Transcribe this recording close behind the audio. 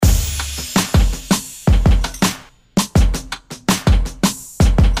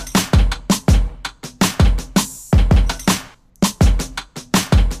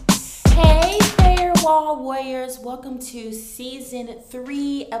welcome to season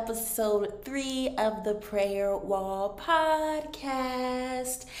 3, episode 3 of the Prayer Wall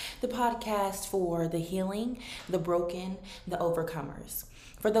podcast, the podcast for the healing, the broken, the overcomers.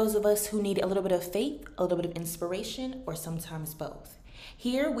 For those of us who need a little bit of faith, a little bit of inspiration, or sometimes both.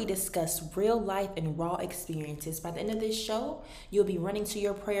 Here we discuss real life and raw experiences. By the end of this show, you'll be running to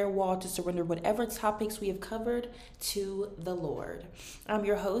your prayer wall to surrender whatever topics we have covered to the Lord. I'm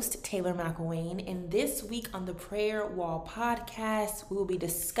your host, Taylor McElwain, and this week on the Prayer Wall podcast, we will be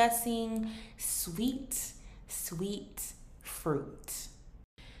discussing sweet fruit.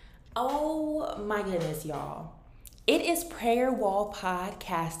 Oh my goodness, y'all. It is Prayer Wall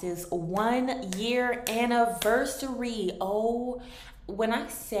Podcast's 1 year anniversary. When I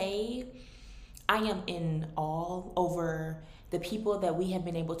say I am in awe over the people that we have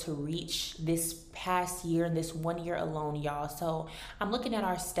been able to reach this past year and this 1 year alone, y'all. So I'm looking at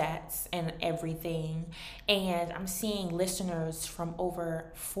our stats and everything, and I'm seeing listeners from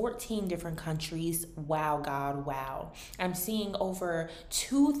over 14 different countries. Wow, God, wow. I'm seeing over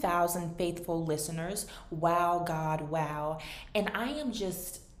 2,000 faithful listeners. Wow, God, wow. And I am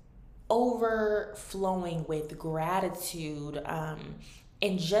just overflowing with gratitude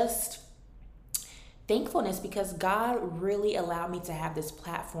and just thankfulness, because God really allowed me to have this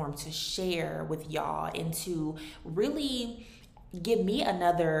platform to share with y'all and to really give me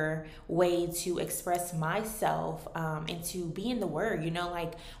another way to express myself and to be in the word.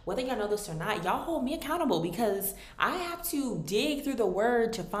 Like, whether y'all know this or not, y'all hold me accountable because I have to dig through the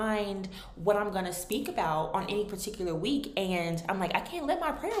word to find what I'm going to speak about on any particular week. And I'm like, I can't let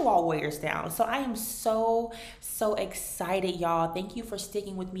my prayer wall warriors down. So I am so excited, y'all. Thank you for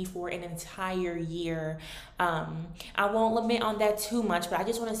sticking with me for an entire year. I won't lament on that too much, but I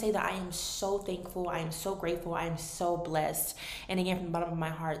just want to say that I am so thankful. I am so grateful. I am so blessed. And again, from the bottom of my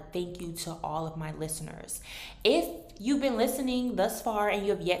heart, thank you to all of my listeners. If you've been listening thus far and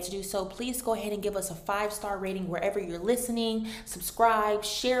you have yet to do so, please go ahead and give us a 5-star rating wherever you're listening. Subscribe,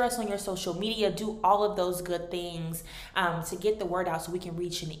 share us on your social media, do all of those good things to get the word out so we can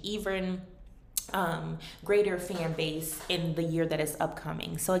reach an even greater fan base in the year that is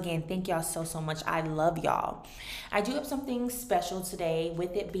upcoming. So again, thank y'all so much. I love y'all. I do have something special today,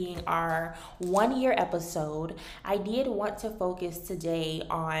 with it being our 1 year episode. I did want to focus today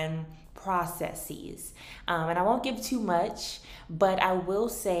on processes, and I won't give too much, but I will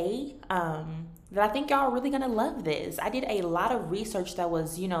say that I think y'all are really gonna love this. I did a lot of research that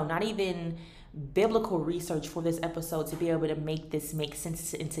was not even biblical research for this episode to be able to make this make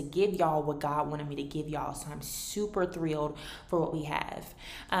sense and to give y'all what God wanted me to give y'all. So I'm super thrilled for what we have.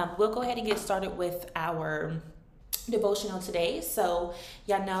 We'll go ahead and get started with our devotional today. So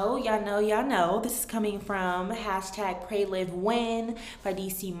y'all know this is coming from #PrayLiveWin by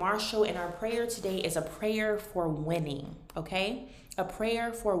DC Marshall, and our prayer today is a prayer for winning. Okay, a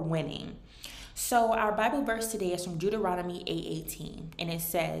prayer for winning. So our Bible verse today is from Deuteronomy 8:18, and it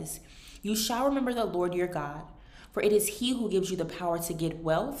says, "You shall remember the Lord your God, for it is he who gives you the power to get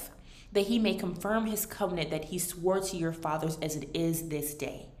wealth, that he may confirm his covenant that he swore to your fathers as it is this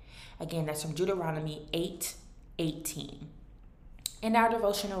day." Again, that's from Deuteronomy 8:18. And our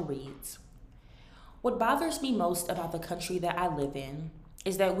devotional reads, "What bothers me most about the country that I live in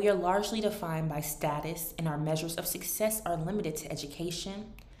is that we are largely defined by status, and our measures of success are limited to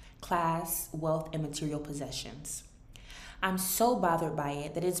education, class, wealth, and material possessions. I'm so bothered by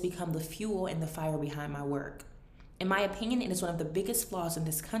it that it's become the fuel and the fire behind my work. In my opinion, it is one of the biggest flaws in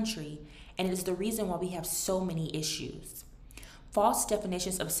this country, and it is the reason why we have so many issues. False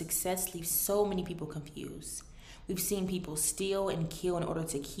definitions of success leave so many people confused. We've seen people steal and kill in order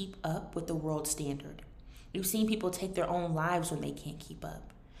to keep up with the world standard. We've seen people take their own lives when they can't keep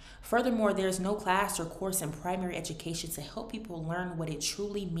up. Furthermore, there is no class or course in primary education to help people learn what it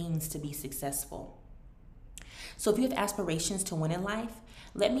truly means to be successful. So if you have aspirations to win in life,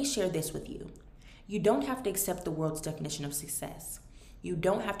 let me share this with you. You don't have to accept the world's definition of success. You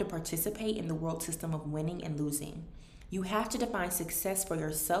don't have to participate in the world system of winning and losing. You have to define success for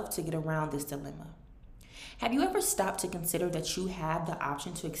yourself to get around this dilemma. Have you ever stopped to consider that you have the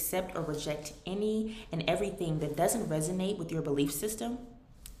option to accept or reject any and everything that doesn't resonate with your belief system?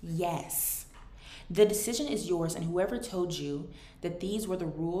 Yes. The decision is yours, and whoever told you that these were the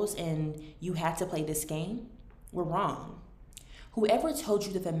rules and you had to play this game were wrong. Whoever told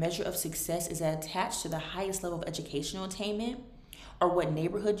you that the measure of success is attached to the highest level of educational attainment, or what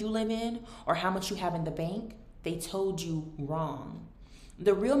neighborhood you live in, or how much you have in the bank, they told you wrong.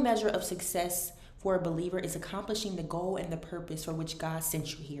 The real measure of success for a believer is accomplishing the goal and the purpose for which God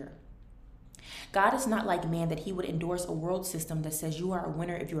sent you here. God is not like man that he would endorse a world system that says you are a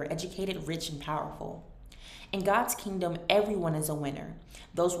winner if you are educated, rich, and powerful. In God's kingdom, everyone is a winner,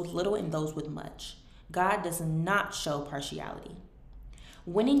 those with little and those with much. God does not show partiality.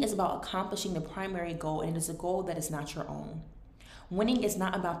 Winning is about accomplishing the primary goal, and it is a goal that is not your own. Winning is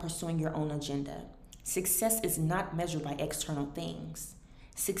not about pursuing your own agenda. Success is not measured by external things.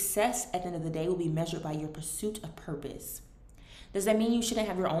 Success at the end of the day will be measured by your pursuit of purpose. Does that mean you shouldn't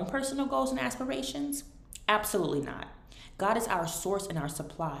have your own personal goals and aspirations? Absolutely not. God is our source and our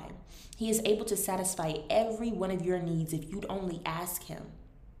supply. He is able to satisfy every one of your needs if you'd only ask him.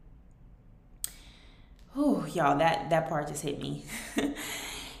 Whew, y'all, that part just hit me.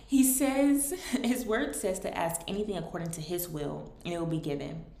 He says, his word says to ask anything according to his will, and it will be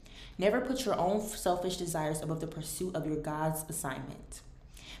given. Never put your own selfish desires above the pursuit of your God's assignment.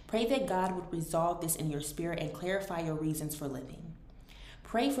 Pray that God would resolve this in your spirit and clarify your reasons for living.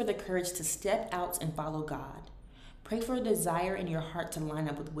 Pray for the courage to step out and follow God. Pray for a desire in your heart to line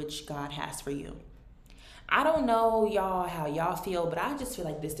up with which God has for you. I don't know, y'all, how y'all feel, but I just feel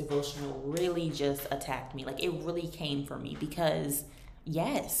like this devotional really just attacked me. Like, it really came for me because,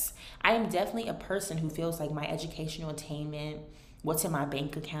 yes, I am definitely a person who feels like my educational attainment, what's in my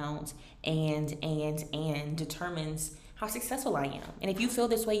bank account, and determines how successful I am. And if you feel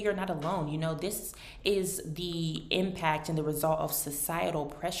this way, you're not alone. You know, this is the impact and the result of societal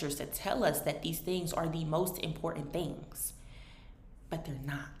pressures that tell us that these things are the most important things. But they're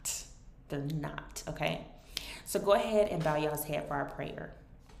not. They're not, okay? So go ahead and bow y'all's head for our prayer.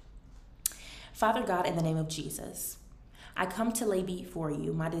 Father God, in the name of Jesus, I come to lay before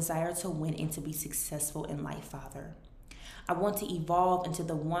you my desire to win and to be successful in life, Father. I want to evolve into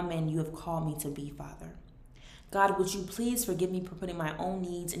the woman you have called me to be, Father. God, would you please forgive me for putting my own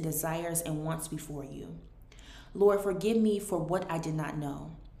needs and desires and wants before you? Lord, forgive me for what I did not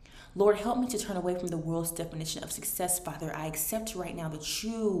know. Lord, help me to turn away from the world's definition of success, Father. I accept right now that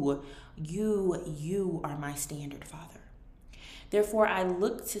you are my standard, Father. Therefore, I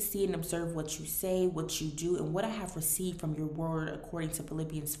look to see and observe what you say, what you do, and what I have received from your word according to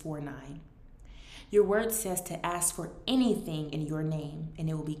Philippians 4:9. Your word says to ask for anything in your name, and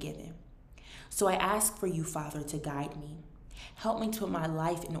it will be given. So I ask for you, Father, to guide me. Help me to put my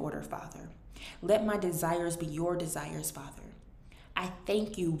life in order, Father. Let my desires be your desires, Father. I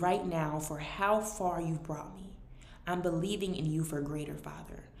thank you right now for how far you've brought me. I'm believing in you for greater,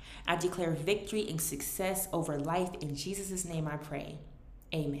 Father. I declare victory and success over life. In Jesus' name I pray.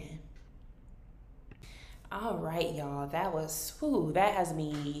 Amen. All right, y'all. That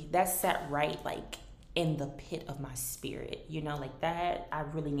sat right like in the pit of my spirit. You know, like that, I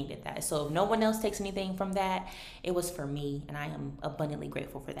really needed that. So if no one else takes anything from that, it was for me, and I am abundantly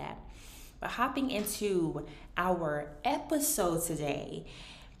grateful for that. But hopping into our episode today,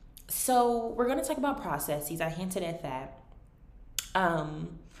 so we're going to talk about processes. I hinted at that.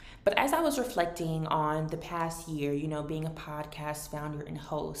 But as I was reflecting on the past year, you know, being a podcast founder and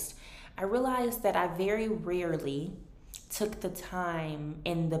host, I realized that I very rarely took the time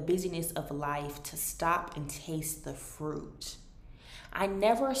in the busyness of life to stop and taste the fruit. I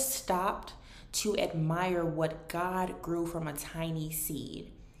never stopped to admire what God grew from a tiny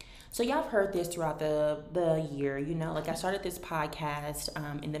seed. So y'all have heard this throughout the year, you know, like I started this podcast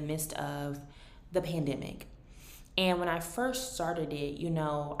in the midst of the pandemic. And when I first started it, you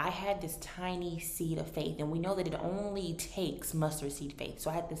know, I had this tiny seed of faith, and we know that it only takes mustard seed faith. So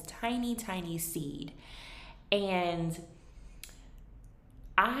I had this tiny seed, and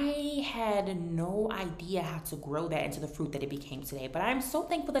I had no idea how to grow that into the fruit that it became today. But I'm so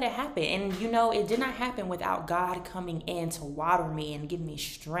thankful that it happened. And, you know, it did not happen without God coming in to water me and give me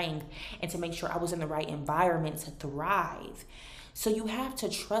strength and to make sure I was in the right environment to thrive. So you have to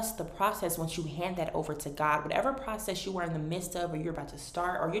trust the process once you hand that over to God. Whatever process you are in the midst of, or you're about to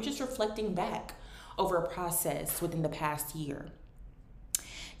start, or you're just reflecting back over a process within the past year,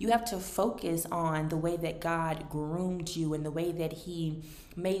 you have to focus on the way that God groomed you and the way that he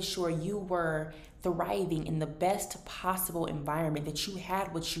made sure you were thriving in the best possible environment, that you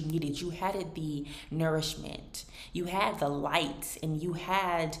had what you needed. You had the nourishment, you had the light, and you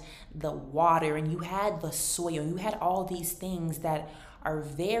had the water, and you had the soil. You had all these things that are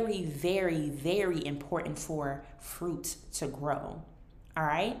very, very, very important for fruit to grow. All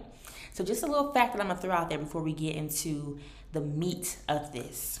right? So just a little fact that I'm going to throw out there before we get into the meat of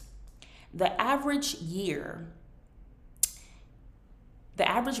this. The average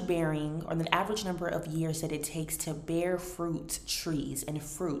bearing, or the average number of years that it takes to bear fruit trees and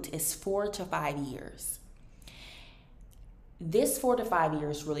fruit is 4 to 5 years. This 4 to 5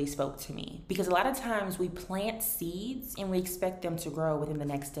 years really spoke to me, because a lot of times we plant seeds and we expect them to grow within the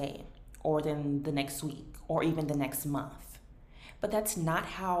next day, or within the next week, or even the next month. But that's not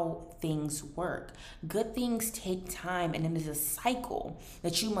how things work. Good things take time, and it is a cycle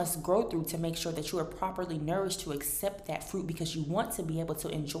that you must grow through to make sure that you are properly nourished to accept that fruit, because you want to be able to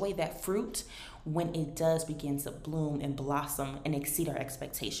enjoy that fruit when it does begin to bloom and blossom and exceed our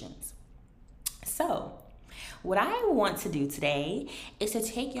expectations. So, what I want to do today is to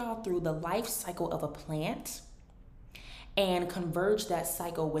take y'all through the life cycle of a plant and converge that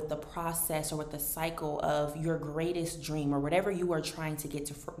cycle with the process or with the cycle of your greatest dream or whatever you are trying to get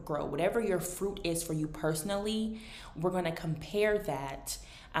to grow. Whatever your fruit is for you personally, we're going to compare that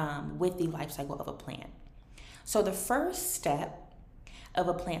with the life cycle of a plant. So the first step of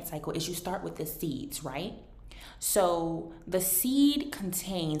a plant cycle is you start with the seeds, right? So the seed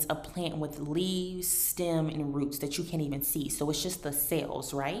contains a plant with leaves, stem, and roots that you can't even see. So it's just the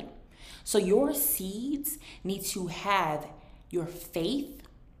cells, right? So your seeds need to have your faith.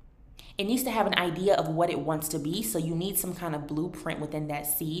 It needs to have an idea of what it wants to be. So you need some kind of blueprint within that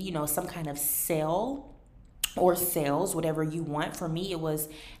seed, some kind of cell or cells, whatever you want. For me, it was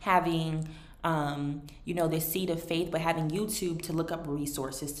having this seed of faith, but having YouTube to look up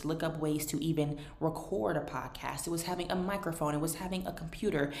resources, to look up ways to even record a podcast. It was having a microphone. It was having a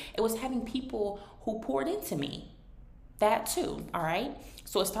computer. It was having people who poured into me. That too, all right?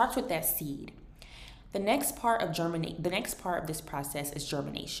 So it starts with that seed. The next part of this process is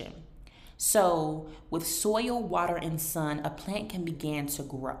germination. So with soil, water, and sun, a plant can begin to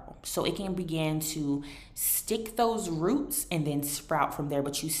grow. So it can begin to stick those roots and then sprout from there,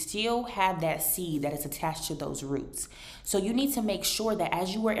 but you still have that seed that is attached to those roots. So you need to make sure that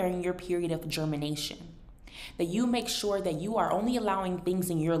as you are in your period of germination, that you make sure that you are only allowing things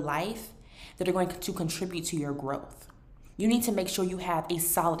in your life that are going to contribute to your growth. You need to make sure you have a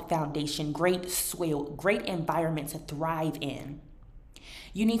solid foundation, great soil, great environment to thrive in.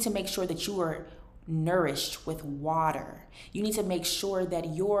 You need to make sure that you are nourished with water. You need to make sure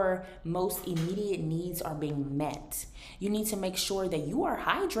that your most immediate needs are being met. You need to make sure that you are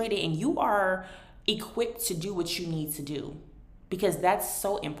hydrated and you are equipped to do what you need to do, because that's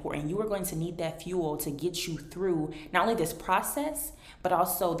so important. You are going to need that fuel to get you through not only this process, but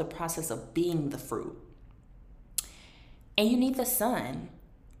also the process of being the fruit. And you need the sun.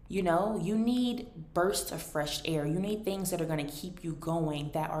 You need bursts of fresh air. You need things that are going to keep you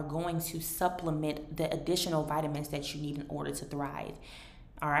going, that are going to supplement the additional vitamins that you need in order to thrive.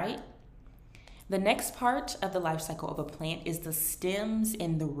 All right? The next part of the life cycle of a plant is the stems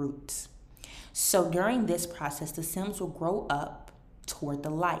and the roots. So during this process, the stems will grow up toward the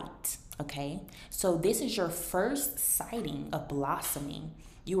light. Okay? So this is your first sighting of blossoming.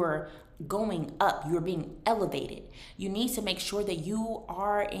 You are going up, you're being elevated. You need to make sure that you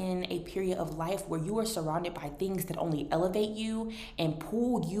are in a period of life where you are surrounded by things that only elevate you and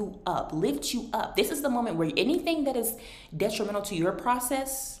pull you up, lift you up. This is the moment where anything that is detrimental to your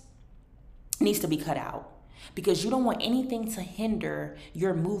process needs to be cut out, because you don't want anything to hinder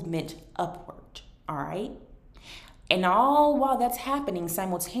your movement upward. All right? And all while that's happening,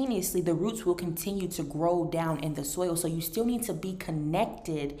 simultaneously, the roots will continue to grow down in the soil. So you still need to be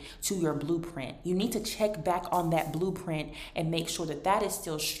connected to your blueprint. You need to check back on that blueprint and make sure that that is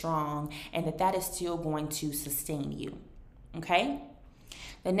still strong and that that is still going to sustain you. Okay?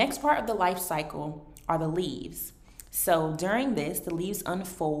 The next part of the life cycle are the leaves. So during this, the leaves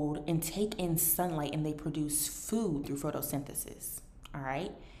unfold and take in sunlight, and they produce food through photosynthesis. All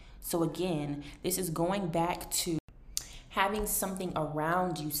right? So again, this is going back to having something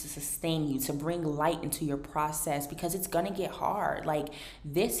around you to sustain you, to bring light into your process, because it's going to get hard. Like,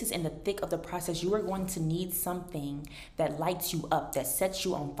 this is in the thick of the process. You are going to need something that lights you up, that sets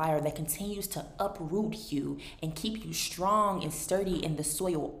you on fire, that continues to uproot you and keep you strong and sturdy in the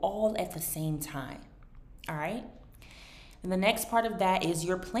soil all at the same time. All right? And the next part of that is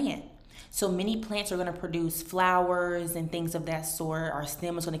your plant. So many plants are going to produce flowers and things of that sort. Our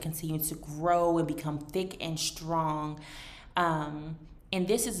stem is going to continue to grow and become thick and strong. And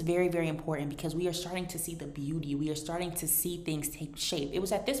this is very, very important, because we are starting to see the beauty. We are starting to see things take shape. It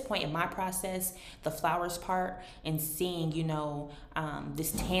was at this point in my process, the flowers part, and seeing,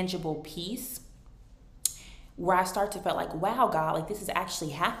 this tangible piece, where I start to feel like, wow, God, like this is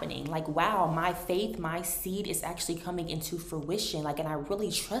actually happening. Like, wow, my faith, my seed is actually coming into fruition. Like, and I really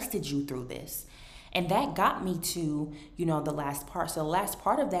trusted you through this. And that got me to, the last part. So the last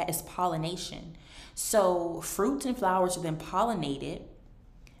part of that is pollination. So fruits and flowers are then pollinated.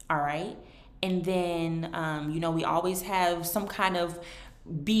 All right. And then, we always have some kind of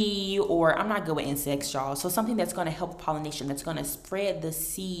bee, or I'm not good with insects, y'all. So something that's going to help pollination, that's going to spread the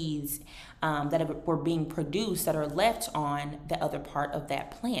seeds that were being produced that are left on the other part of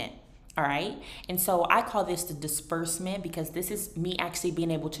that plant. All right. And so I call this the disbursement because this is me actually being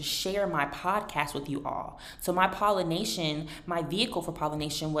able to share my podcast with you all. So my pollination, my vehicle for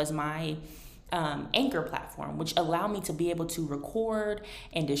pollination was my Anchor platform, which allowed me to be able to record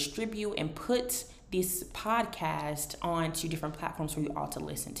and distribute and put this podcast onto different platforms for you all to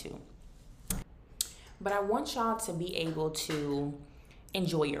listen to. But I want y'all to be able to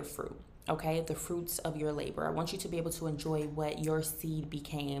enjoy your fruit. Okay, the fruits of your labor. I want you to be able to enjoy what your seed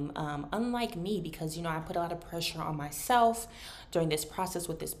became. Unlike me, because I put a lot of pressure on myself during this process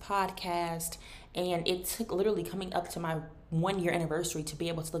with this podcast, and it took literally coming up to my 1 year anniversary to be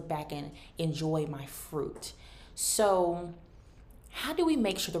able to look back and enjoy my fruit. So, how do we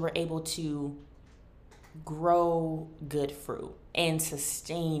make sure that we're able to grow good fruit and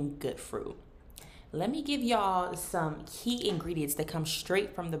sustain good fruit? Let me give y'all some key ingredients that come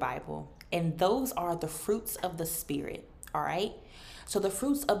straight from the Bible, and those are the fruits of the Spirit, all right? So the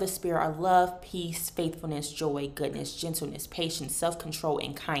fruits of the Spirit are love, peace, faithfulness, joy, goodness, gentleness, patience, self-control,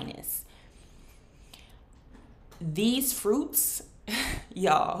 and kindness. These fruits,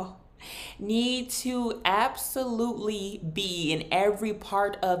 y'all, need to absolutely be in every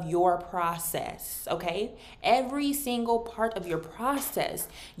part of your process, okay? Every single part of your process.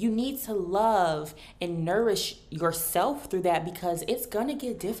 You need to love and nourish yourself through that because it's gonna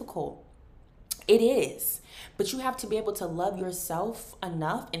get difficult. It is. But you have to be able to love yourself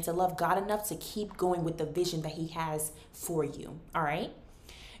enough and to love God enough to keep going with the vision that He has for you, all right?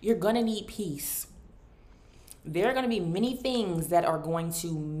 You're gonna need peace. There are going to be many things that are going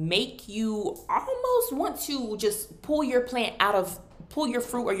to make you almost want to just pull your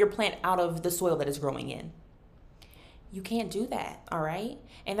fruit or your plant out of the soil that it's growing in. You can't do that, all right?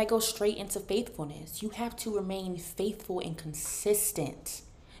 And that goes straight into faithfulness. You have to remain faithful and consistent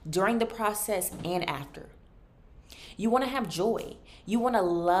during the process and after. You want to have joy. You want to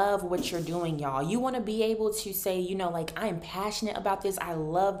love what you're doing, y'all. You want to be able to say, I am passionate about this. I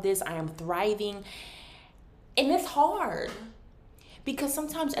love this. I am thriving. And it's hard because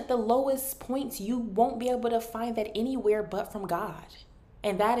sometimes at the lowest points, you won't be able to find that anywhere but from God.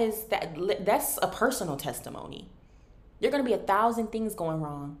 And that's a personal testimony. There are going to be 1,000 things going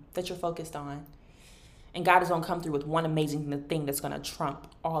wrong that you're focused on. And God is going to come through with one amazing thing that's going to trump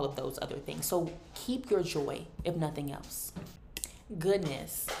all of those other things. So keep your joy, if nothing else.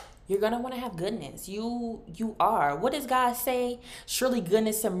 Goodness. You're going to want to have goodness. You are. What does God say? Surely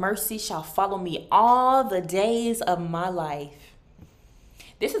goodness and mercy shall follow me all the days of my life.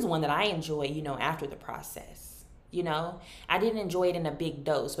 This is one that I enjoy, after the process. I didn't enjoy it in a big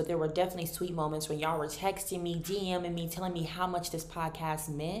dose, but there were definitely sweet moments when y'all were texting me, DMing me, telling me how much this podcast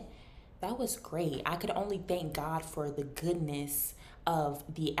meant. That was great. I could only thank God for the goodness of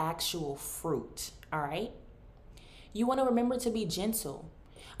the actual fruit. All right. You want to remember to be gentle.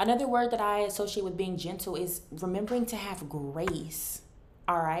 Another word that I associate with being gentle is remembering to have grace,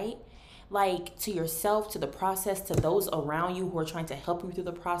 all right? Like to yourself, to the process, to those around you who are trying to help you through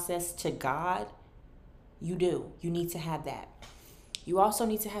the process, to God. You do. You need to have that. You also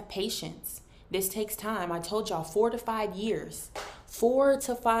need to have patience. This takes time. I told y'all 4 to 5 years. 4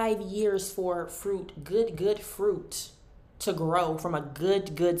 to 5 years for fruit, good fruit to grow from a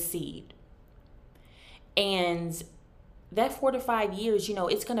good seed. And that 4 to 5 years,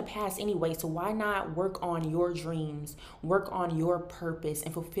 it's going to pass anyway. So why not work on your dreams, work on your purpose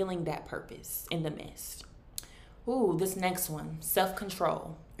and fulfilling that purpose in the midst? Ooh, this next one,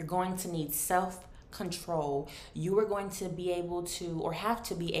 self-control. You're going to need self-control. You are going to be able to, or have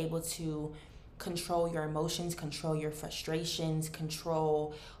to be able to, control your emotions, control your frustrations,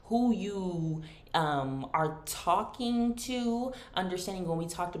 control who you are talking to, understanding when we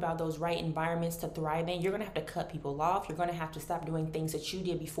talked about those right environments to thrive in. You're going to have to cut people off. You're going to have to stop doing things that you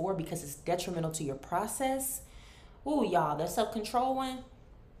did before because it's detrimental to your process. Ooh, y'all, that self-control one,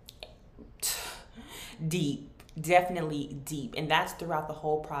 deep, definitely deep. And that's throughout the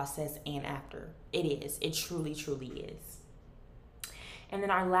whole process and after. It is. It truly, truly is. And then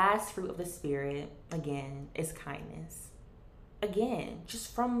our last fruit of the Spirit, again, is kindness. Again,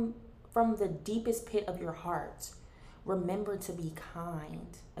 just from the deepest pit of your heart, remember to be kind.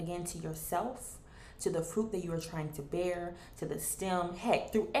 Again, to yourself, to the fruit that you are trying to bear, to the stem,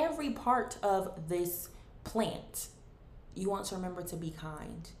 heck, through every part of this plant, you want to remember to be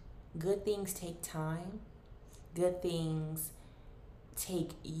kind. Good things take time. Good things take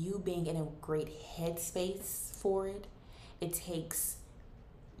you being in a great headspace for it. It takes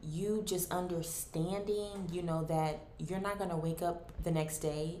you just understanding, that you're not going to wake up the next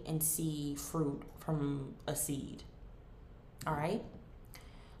day and see fruit from a seed. All right?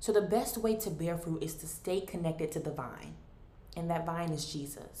 So the best way to bear fruit is to stay connected to the vine. And that vine is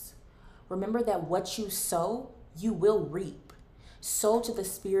Jesus. Remember that what you sow, you will reap. Sow to the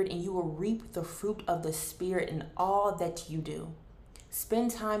Spirit and you will reap the fruit of the Spirit in all that you do.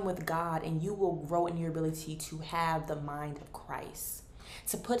 Spend time with God and you will grow in your ability to have the mind of Christ,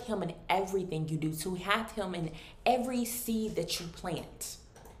 to put him in everything you do, to have him in every seed that you plant,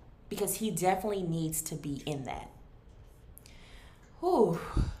 because he definitely needs to be in that. Whew.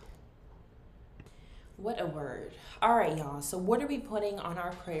 What a word. All right, y'all. So what are we putting on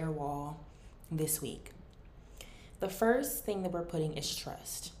our prayer wall this week? The first thing that we're putting is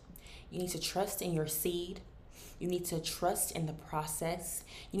trust. You need to trust in your seed. You need to trust in the process.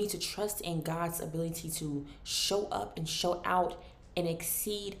 You need to trust in God's ability to show up and show out and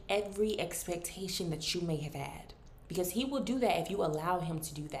exceed every expectation that you may have had, because he will do that if you allow him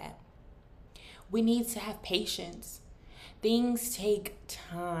to do that. We need to have patience. Things take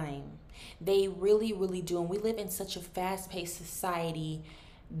time. They really, really do. And we live in such a fast-paced society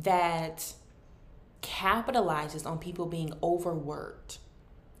that capitalizes on people being overworked,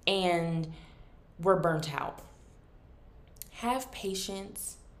 and we're burnt out. Have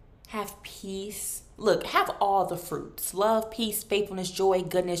patience, have peace. Look, have all the fruits: love, peace, faithfulness, joy,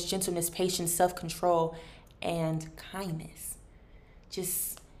 goodness, gentleness, patience, self-control, and kindness.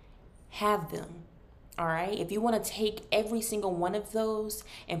 Just have them. All right. If you want to take every single one of those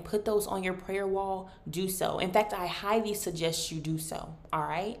and put those on your prayer wall, do so. In fact, I highly suggest you do so. All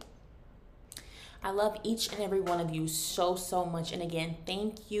right. I love each and every one of you so, so much. And again,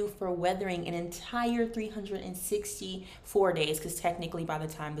 thank you for weathering an entire 364 days, because technically by the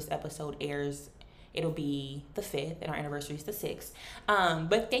time this episode airs, it'll be the 5th and our anniversary is the 6th.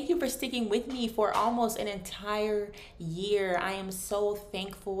 But thank you for sticking with me for almost an entire year. I am so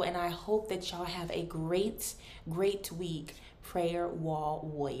thankful, and I hope that y'all have a great, great week. Prayer Wall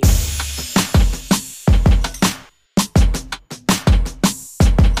Warrior.